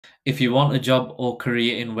If you want a job or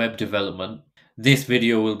career in web development, this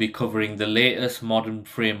video will be covering the latest modern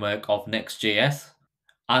framework of next.js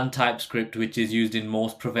and TypeScript, which is used in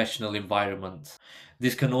most professional environments.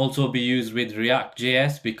 This can also be used with React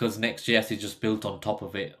JS because next.js is just built on top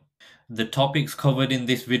of it. The topics covered in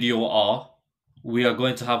this video are: we are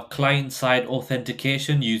going to have client-side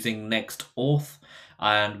authentication using next-auth,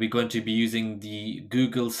 and we're going to be using the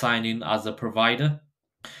Google sign-in as a provider.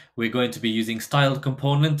 We're going to be using styled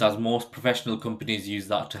components as most professional companies use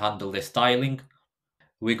that to handle their styling.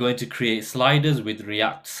 We're going to create sliders with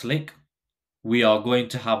React Slick. We are going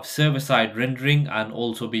to have server-side rendering and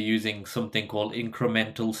also be using something called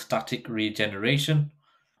incremental static regeneration.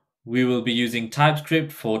 We will be using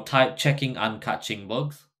TypeScript for type checking and catching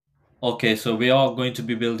bugs. Okay, so we are going to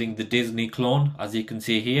be building the Disney clone. As you can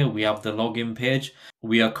see here, we have the login page.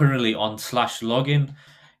 We are currently on /login.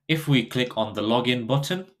 If we click on the login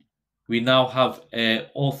button, we now have an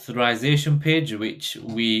authorization page which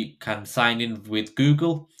we can sign in with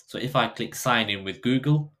Google. So if I click sign in with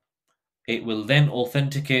Google, it will then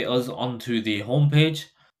authenticate us onto the home page.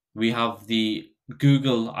 We have the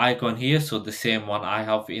Google icon here, so the same one I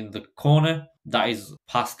have in the corner. That is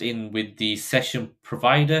passed in with the session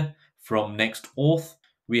provider from next-auth.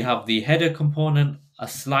 We have the header component, a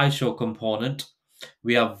slideshow component.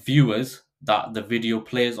 We have viewers that the video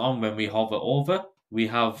plays on when we hover over. We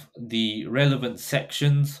have the relevant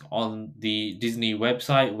sections on the Disney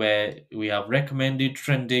website where we have recommended,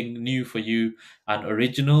 trending, new for you, and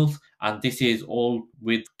originals. And this is all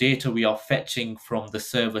with data we are fetching from the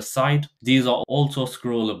server side. These are also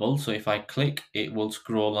scrollable. So if I click, it will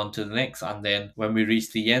scroll on to the next. And then when we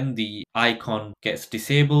reach the end, the icon gets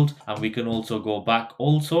disabled and we can also go back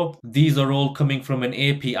also. These are all coming from an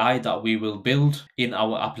API that we will build in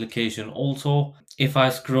our application also. If I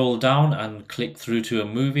scroll down and click through to a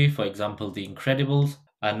movie, for example, The Incredibles,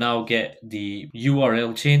 I now get the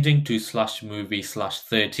URL changing to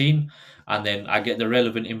 /movie/13, and then I get the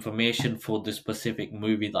relevant information for the specific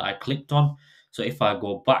movie that I clicked on. So if I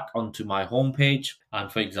go back onto my homepage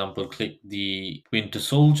and, for example, click the Winter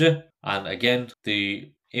Soldier, and again,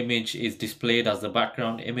 the image is displayed as the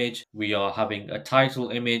background image. We are having a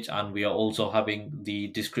title image and we are also having the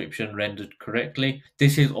description rendered correctly.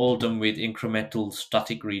 This is all done with incremental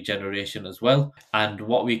static regeneration as well. And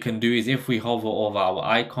what we can do is if we hover over our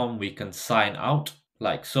icon, we can sign out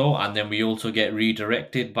like so, and then we also get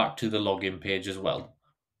redirected back to the login page as well.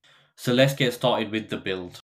 So let's get started with the build.